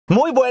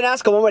Muy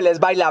buenas, ¿cómo me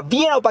les baila?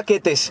 Bien o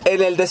paquetes.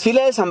 En el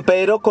desfile de San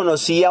Pedro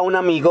conocí a un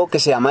amigo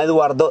que se llama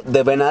Eduardo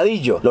de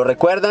Venadillo. ¿Lo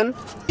recuerdan?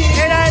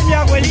 Era mi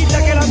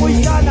abuelita que era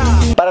muy sana.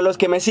 Para los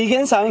que me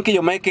siguen saben que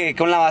yo me quedé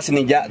con la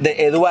vacinilla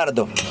de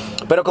Eduardo.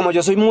 Pero como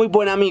yo soy muy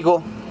buen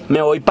amigo,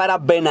 me voy para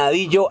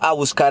Venadillo a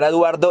buscar a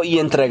Eduardo y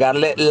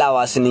entregarle la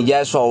vacinilla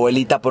de su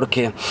abuelita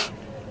porque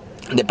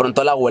de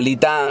pronto la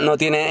abuelita no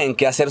tiene en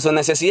qué hacer sus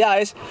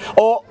necesidades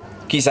o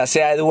quizás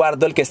sea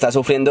Eduardo el que está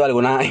sufriendo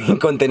alguna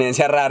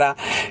incontinencia rara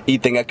y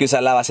tenga que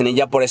usar la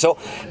vacinilla. Por eso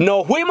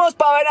nos fuimos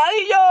para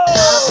Venadillo.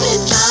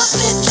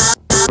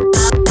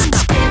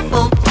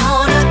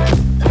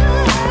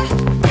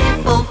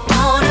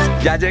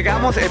 Ya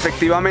llegamos,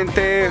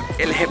 efectivamente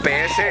el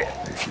GPS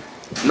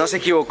no se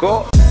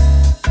equivocó.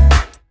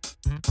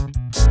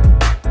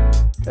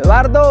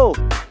 Eduardo,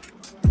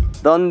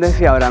 ¿dónde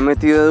se habrá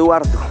metido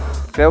Eduardo?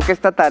 Creo que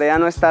esta tarea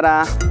no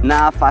estará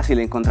nada fácil,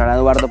 encontrar a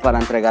Eduardo para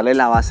entregarle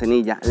la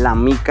vacinilla, la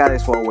mica de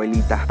su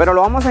abuelita. Pero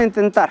lo vamos a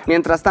intentar.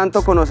 Mientras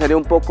tanto, conoceré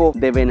un poco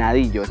de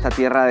Venadillo, esta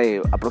tierra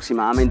de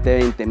aproximadamente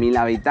 20.000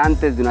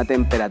 habitantes, de una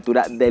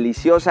temperatura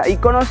deliciosa y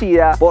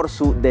conocida por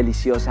su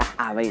deliciosa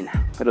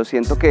avena. Pero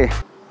siento que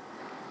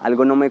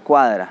algo no me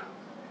cuadra.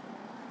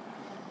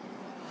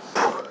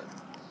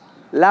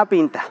 La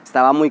pinta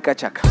estaba muy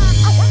cachaca.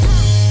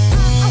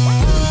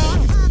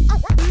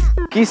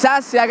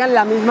 Quizás se hagan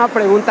la misma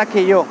pregunta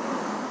que yo,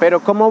 pero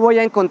 ¿cómo voy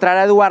a encontrar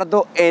a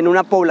Eduardo en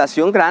una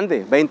población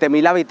grande,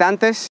 20.000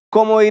 habitantes?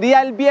 Como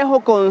diría el viejo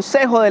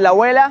consejo de la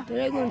abuela,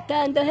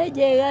 preguntando se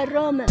llega a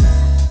Roma.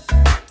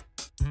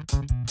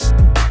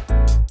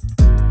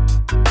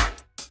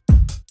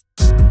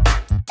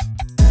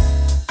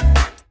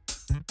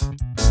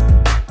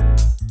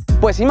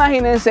 Pues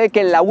imagínense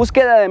que en la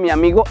búsqueda de mi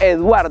amigo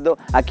Eduardo,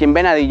 aquí en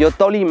Venadillo,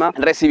 Tolima,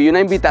 recibí una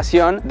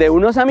invitación de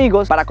unos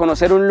amigos para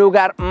conocer un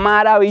lugar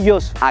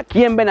maravilloso.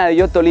 Aquí en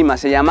Venadillo, Tolima,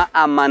 se llama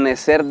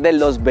Amanecer de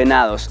los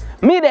Venados.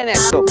 ¡Miren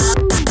esto!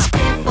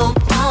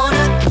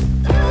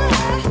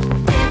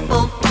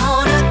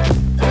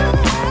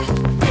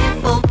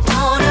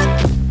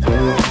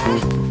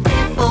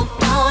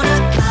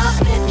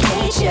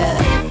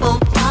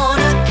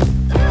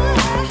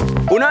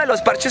 Uno de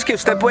los parches que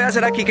usted puede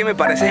hacer aquí que me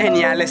parece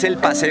genial es el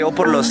paseo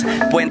por los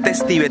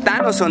puentes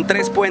tibetanos. Son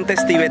 3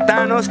 puentes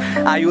tibetanos,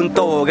 hay un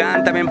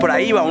tobogán también por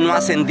ahí, va uno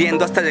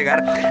ascendiendo hasta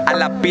llegar a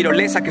la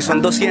tirolesa, que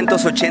son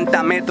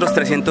 280 metros,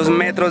 300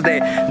 metros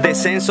de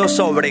descenso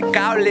sobre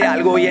cable,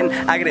 algo bien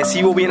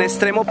agresivo, bien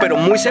extremo, pero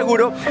muy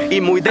seguro y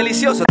muy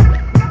delicioso.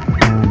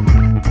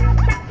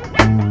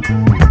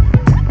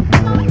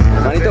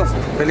 Hermanito,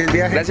 feliz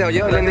viaje. Gracias, oye,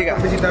 Dios bendiga.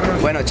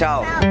 Bueno,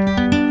 chao.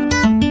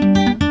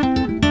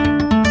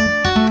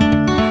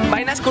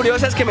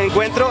 Curiosas que me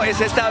encuentro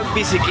es esta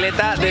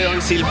bicicleta de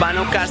don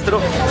Silvano Castro,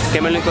 que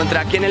me lo encontré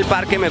aquí en el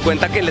parque. Me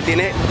cuenta que le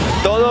tiene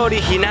todo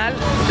original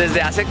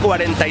desde hace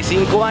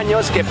 45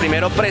 años, que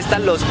primero presta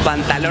los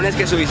pantalones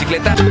que su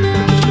bicicleta,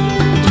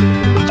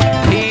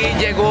 y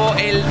llegó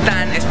el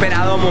tan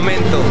esperado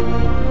momento.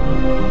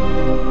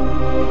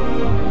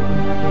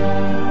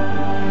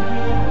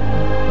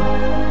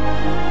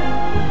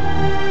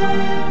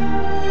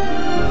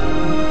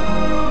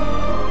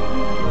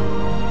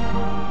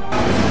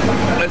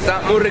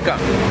 Está muy rica.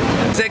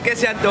 Sé que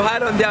se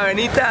antojaron de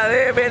avenita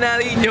de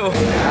Venadillo.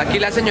 Aquí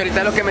la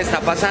señorita lo que me está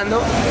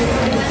pasando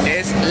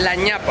es la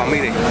ñapa,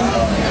 mire.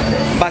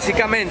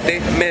 Básicamente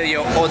me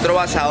dio otro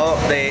basado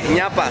de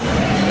ñapa.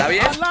 ¿Está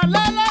bien?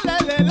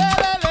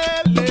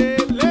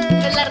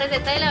 Pues la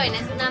receta de la avena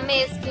es una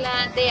mezcla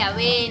de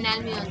avena,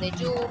 almidón de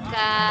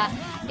yuca,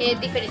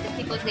 diferentes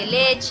tipos de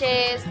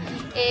leches.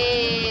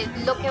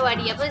 Lo que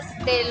varía pues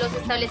de los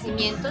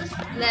establecimientos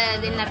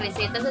en las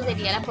recetas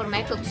sería la forma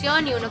de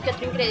cocción y uno que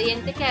otro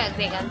ingrediente que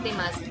agregan de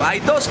más. Hay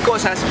 2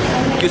 cosas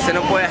que usted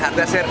no puede dejar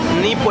de hacer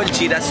ni por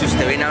chira si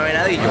usted viene a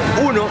Venadillo.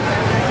 1,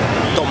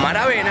 tomar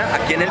avena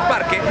aquí en el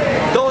parque.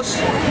 2,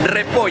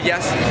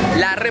 repollas.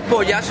 Las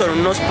repollas son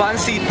unos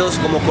pancitos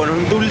como con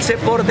un dulce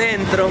por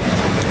dentro,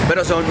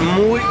 pero son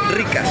muy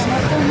ricas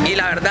y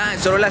la verdad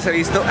solo las he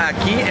visto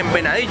aquí en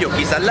Venadillo.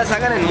 Quizás las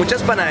hagan en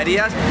muchas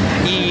panaderías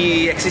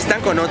y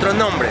existan con otros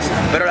nombres,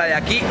 pero la de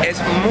aquí es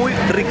muy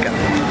rica.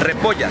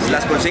 Repollas,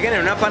 las consiguen en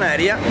una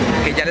panadería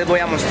que ya les voy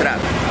a mostrar.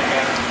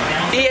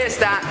 Y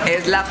esta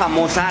es la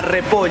famosa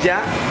repolla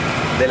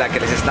de la que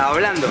les estaba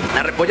hablando.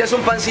 La repolla es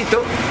un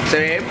pancito, se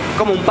ve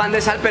como un pan de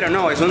sal, pero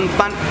no, es un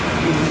pan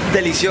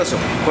delicioso,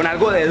 con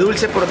algo de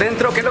dulce por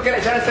dentro. ¿Qué es lo que le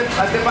echan a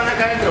este pan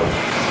acá adentro?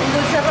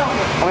 Dulce rojo.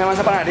 ¿Cómo se llama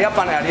esa panadería?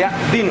 Panadería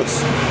Dinos.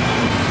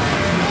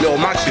 Lo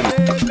máximo.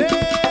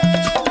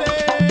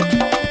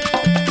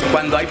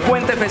 Cuando hay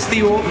puente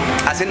festivo,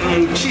 hacen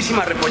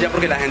muchísima repolla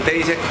porque la gente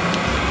dice,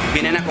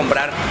 vienen a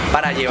comprar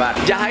para llevar.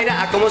 Ya,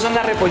 Jaira, ¿a cómo son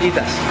las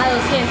repollitas? A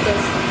 200.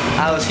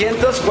 ¿A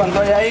 200? ¿Cuánto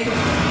hay ahí?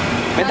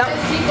 Venta,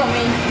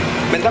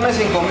 5.000. véntame 5.000.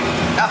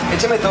 Ah,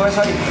 écheme todo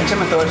eso ahí,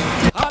 écheme todo eso.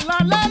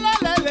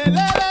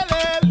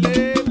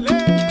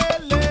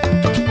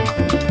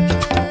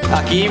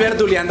 Aquí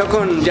verduleando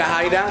con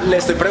Yajaira, le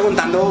estoy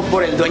preguntando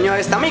por el dueño de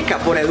esta mica,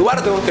 por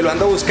Eduardo, que lo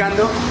ando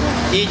buscando.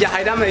 Y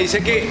Yajaira me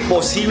dice que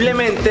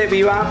posiblemente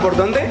viva, ¿por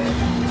dónde?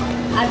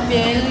 Al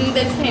pie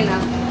del Sena.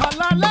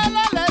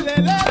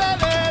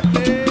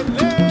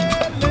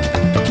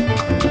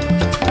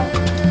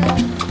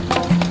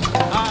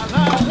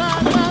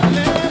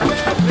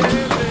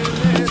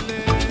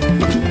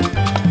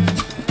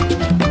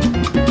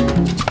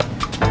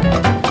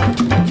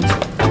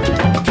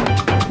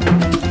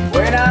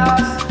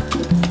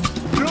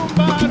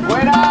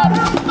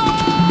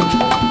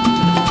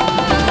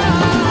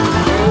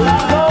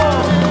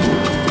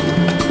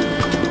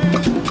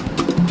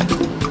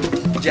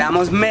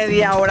 Llevamos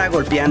media hora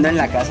golpeando en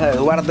la casa de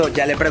Eduardo.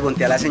 Ya le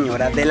pregunté a la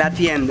señora de la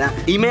tienda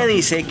y me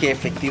dice que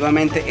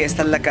efectivamente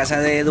esta es la casa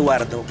de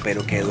Eduardo,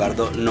 pero que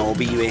Eduardo no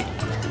vive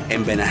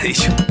en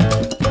Venadillo.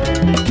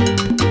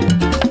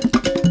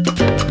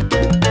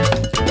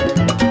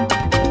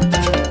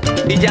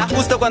 Y ya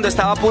justo cuando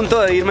estaba a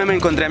punto de irme me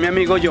encontré a mi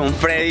amigo John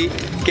Freddy,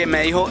 que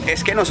me dijo,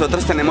 es que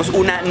nosotros tenemos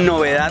una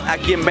novedad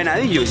aquí en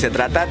Venadillo y se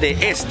trata de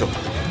esto,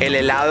 el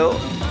helado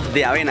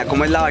de avena.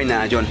 ¿Cómo es la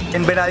vaina, John?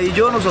 En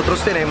Venadillo nosotros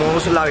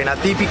tenemos la avena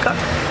típica,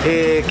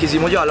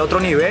 quisimos llevarla a otro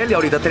nivel y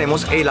ahorita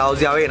tenemos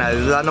helados de avena. Es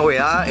la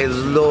novedad, es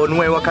lo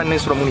nuevo acá en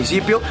nuestro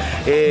municipio.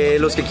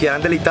 Los que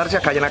quieran deleitarse,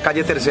 acá en la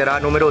calle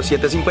Tercera, número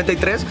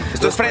 753.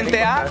 Esto es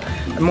frente a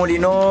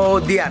Molino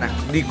Diana,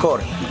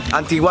 licor.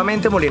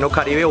 Antiguamente Molino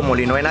Caribe o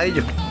Molino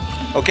Venadillo.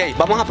 Ok,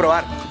 vamos a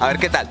probar, a ver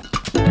qué tal.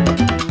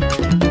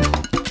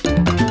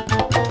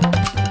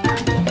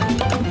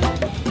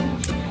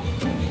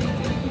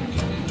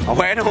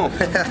 Bueno.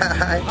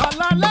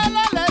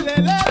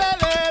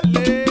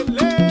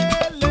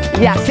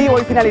 Y así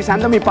voy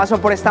finalizando mi paso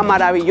por esta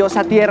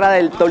maravillosa tierra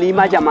del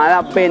Tolima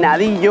llamada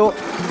Venadillo,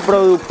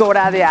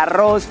 productora de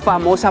arroz,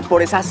 famosa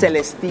por esa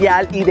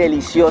celestial y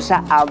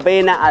deliciosa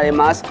avena,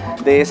 además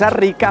de esa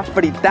rica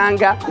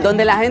fritanga,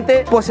 donde la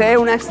gente posee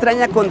una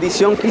extraña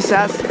condición,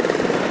 quizás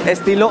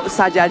estilo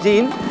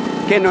Saiyajin,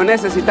 que no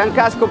necesitan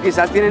casco,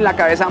 quizás tienen la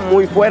cabeza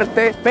muy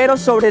fuerte, pero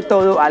sobre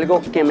todo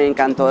algo que me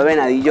encantó de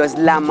Venadillo es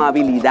la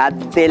amabilidad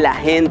de la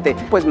gente.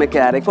 Pues me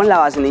quedaré con la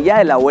vacinilla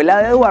de la abuela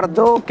de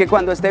Eduardo, que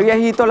cuando esté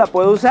viejito la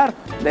puedo usar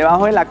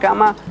debajo de la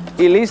cama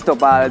y listo,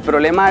 para el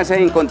problema de esa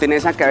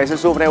incontinencia que a veces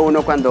sufre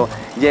uno cuando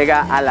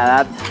llega a la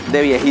edad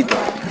de viejito.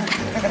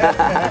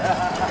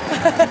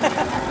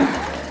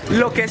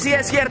 Lo que sí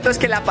es cierto es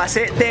que la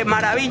pasé de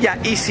maravilla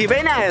y si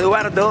ven a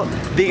Eduardo,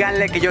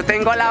 díganle que yo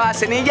tengo la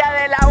vacinilla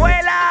de la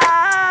abuela.